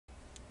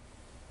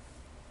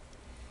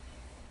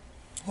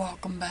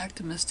Welcome back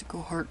to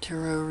Mystical Heart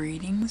Tarot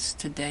Readings.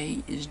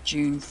 Today is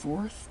June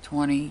 4th,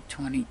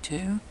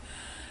 2022.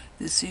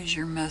 This is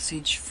your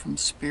message from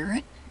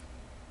Spirit.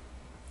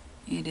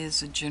 It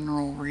is a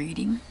general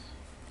reading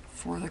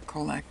for the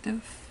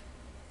collective.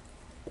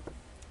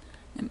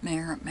 It may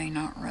or it may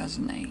not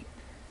resonate.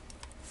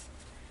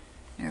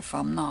 If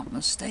I'm not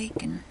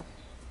mistaken,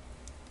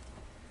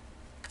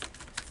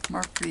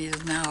 Mercury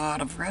is now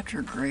out of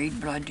retrograde,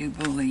 but I do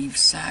believe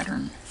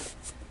Saturn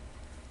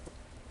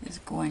is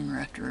going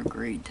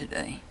retrograde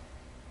today.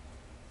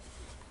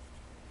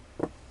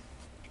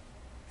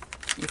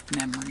 If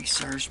memory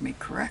serves me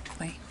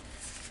correctly,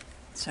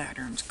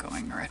 Saturn's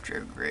going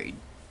retrograde.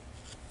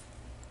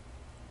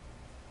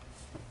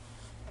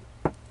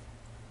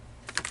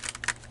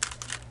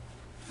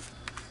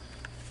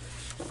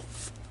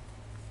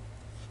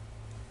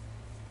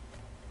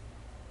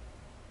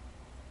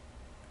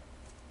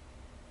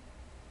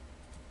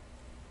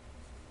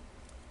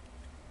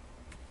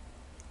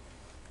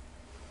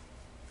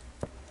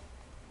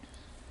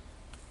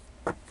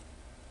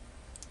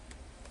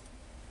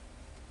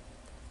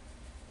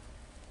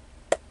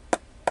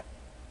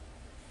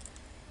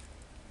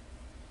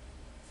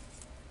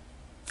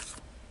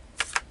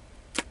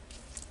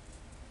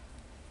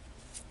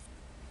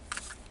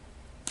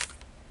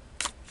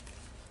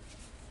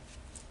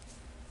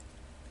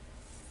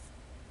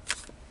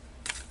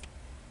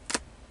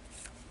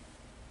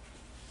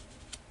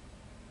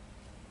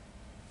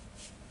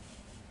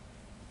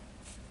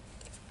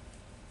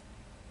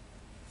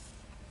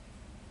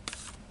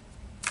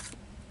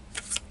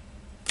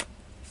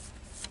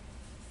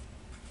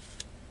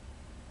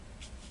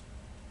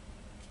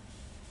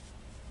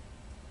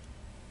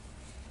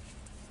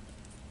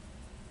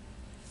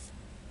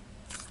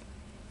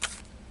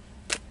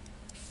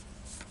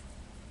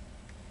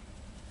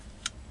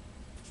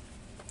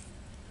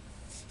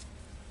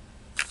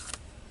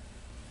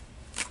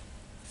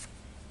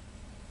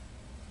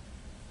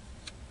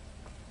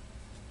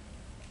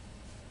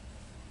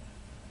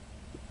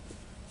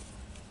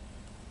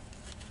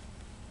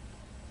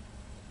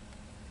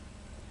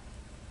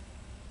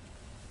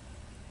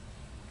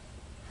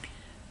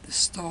 The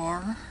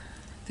Star,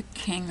 the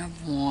King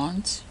of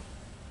Wands,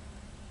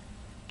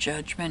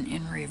 Judgment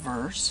in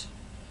reverse,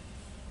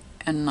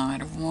 and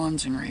Knight of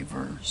Wands in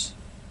reverse.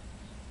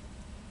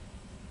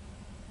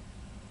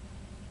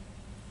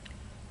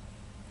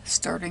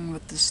 Starting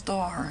with the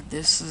Star,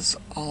 this is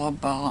all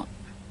about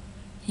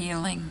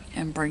healing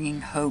and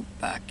bringing hope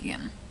back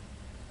in.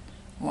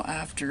 Well,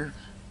 after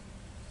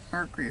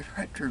Mercury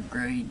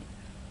retrograde,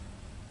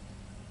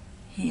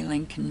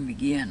 healing can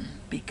begin,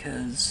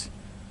 because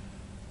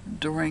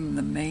during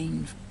the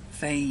main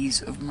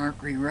phase of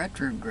Mercury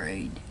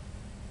retrograde,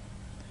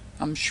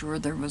 I'm sure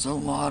there was a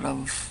lot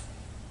of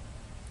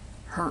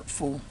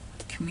hurtful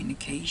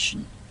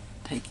communication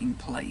taking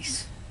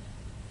place.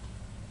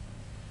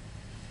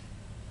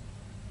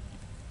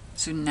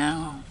 So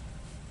now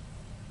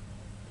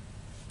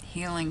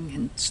healing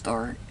can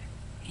start,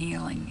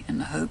 healing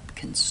and hope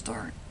can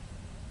start.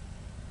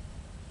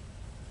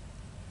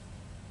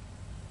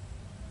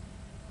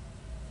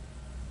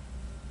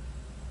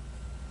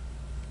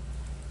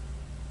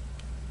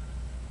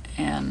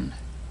 And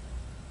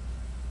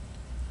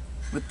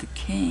with the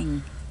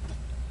King,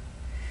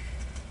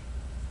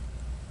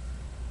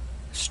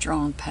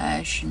 strong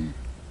passion,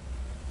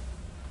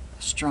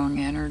 strong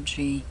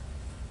energy,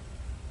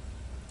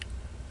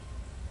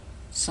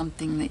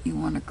 something that you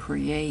want to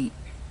create,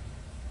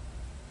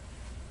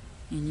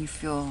 and you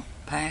feel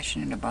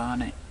passionate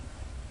about it,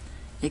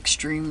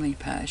 extremely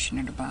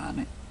passionate about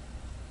it.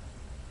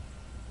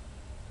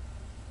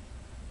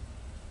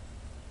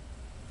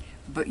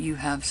 But you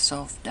have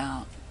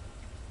self-doubt.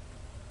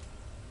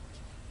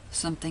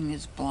 Something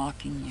is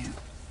blocking you.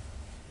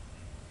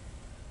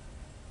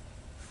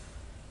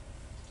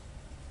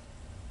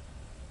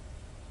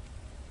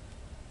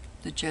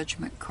 The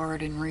Judgment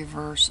card in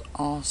reverse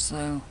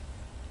also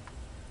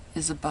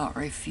is about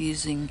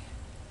refusing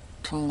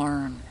to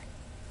learn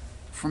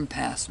from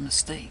past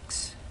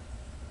mistakes.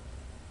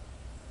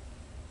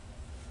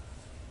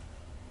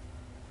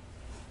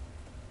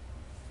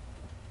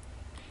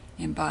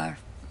 And by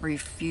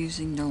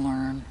refusing to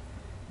learn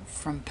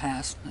from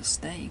past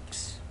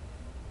mistakes,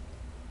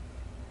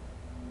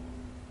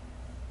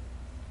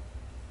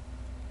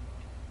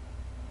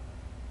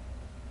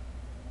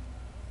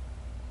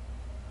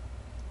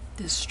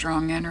 this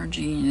strong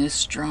energy and this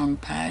strong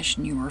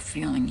passion you are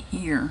feeling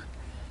here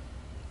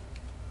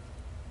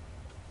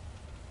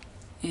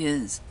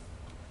is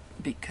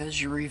because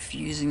you're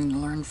refusing to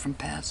learn from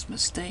past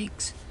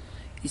mistakes.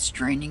 It's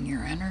draining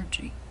your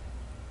energy.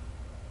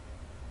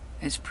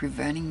 It's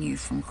preventing you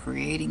from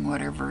creating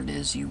whatever it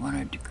is you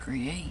wanted to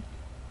create.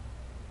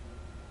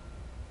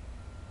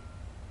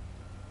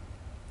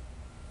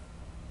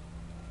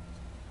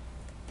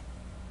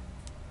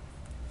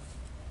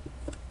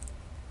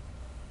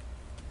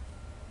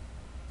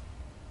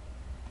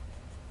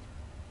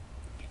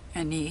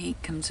 And the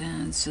 8 comes in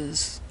and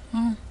says,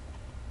 oh,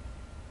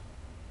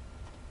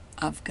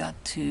 I've got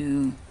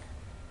to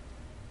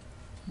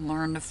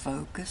learn to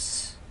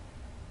focus.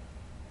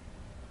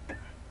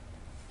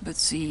 But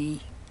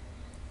see,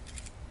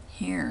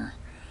 here,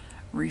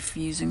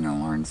 refusing to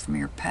learn from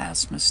your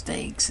past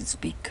mistakes, it's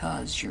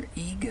because your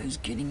ego's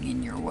getting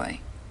in your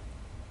way.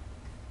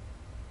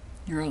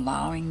 You're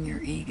allowing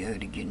your ego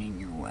to get in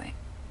your way.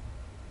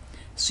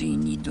 So you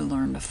need to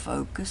learn to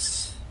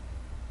focus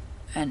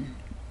and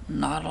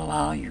not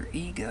allow your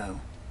ego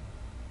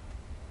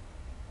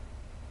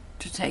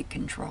to take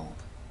control.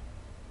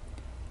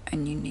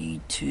 And you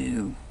need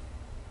to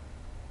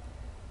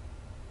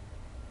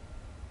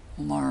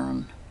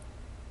learn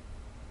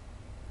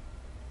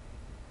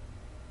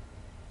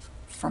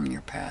from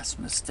your past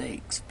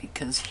mistakes,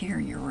 because here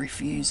you're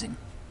refusing.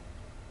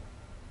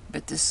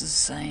 But this is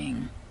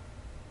saying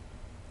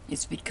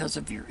it's because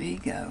of your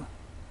ego.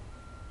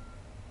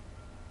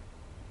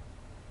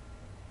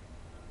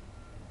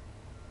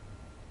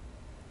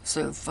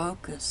 So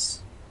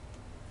focus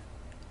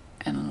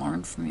and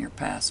learn from your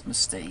past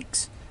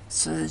mistakes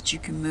so that you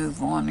can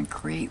move on and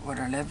create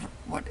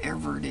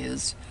whatever it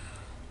is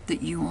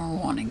that you are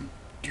wanting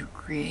to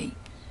create.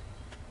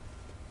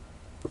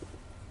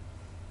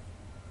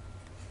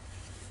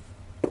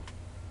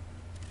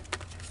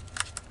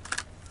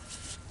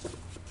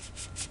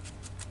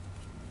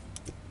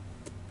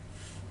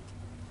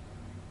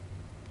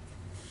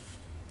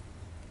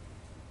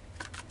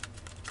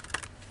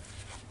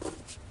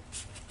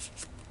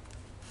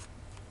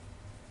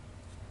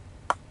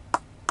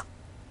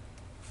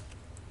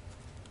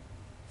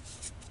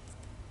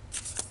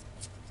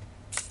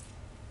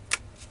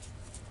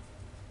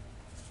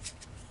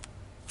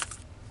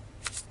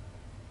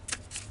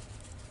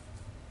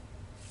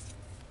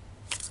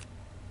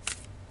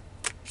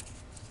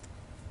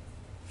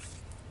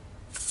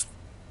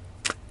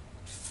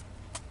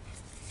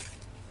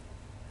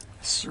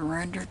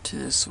 Surrender to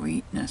the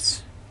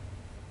sweetness.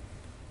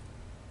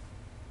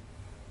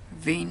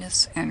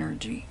 Venus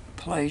energy,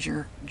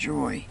 pleasure,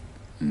 joy,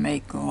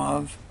 make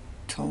love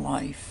to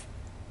life.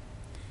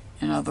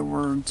 In other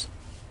words,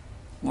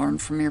 learn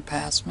from your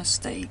past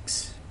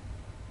mistakes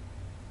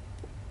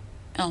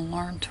and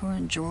learn to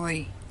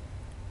enjoy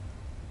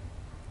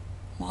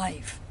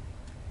life.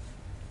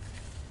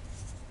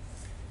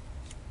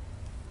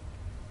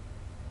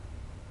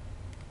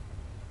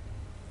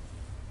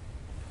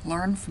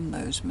 Learn from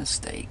those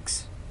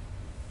mistakes.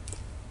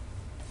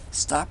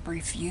 Stop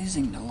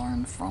refusing to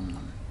learn from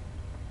them.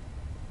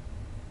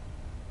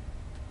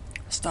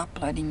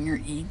 Stop letting your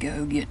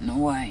ego get in the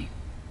way.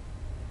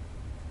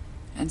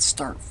 And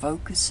start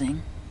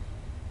focusing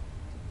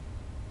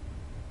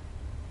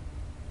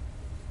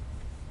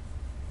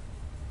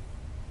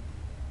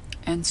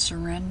and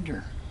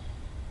surrender.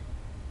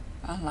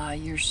 Allow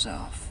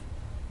yourself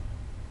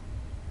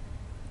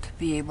to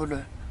be able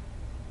to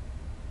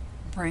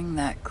bring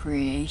that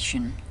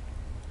creation,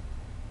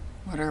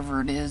 whatever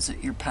it is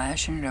that you're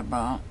passionate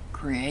about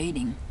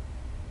creating,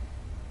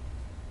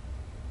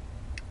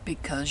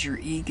 because your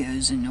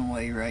ego's in the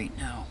way right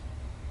now.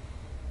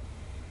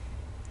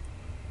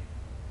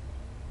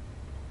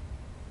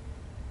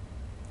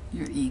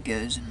 Your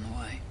ego's in the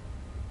way.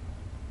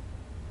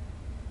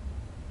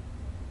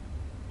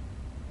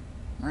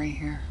 Right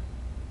here.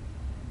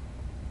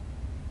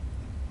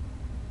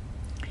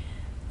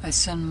 I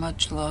send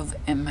much love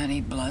and many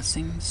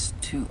blessings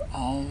to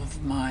all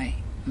of my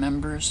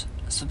members,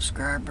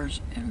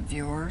 subscribers, and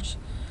viewers.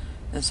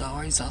 As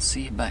always, I'll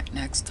see you back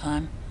next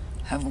time.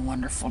 Have a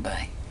wonderful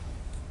day.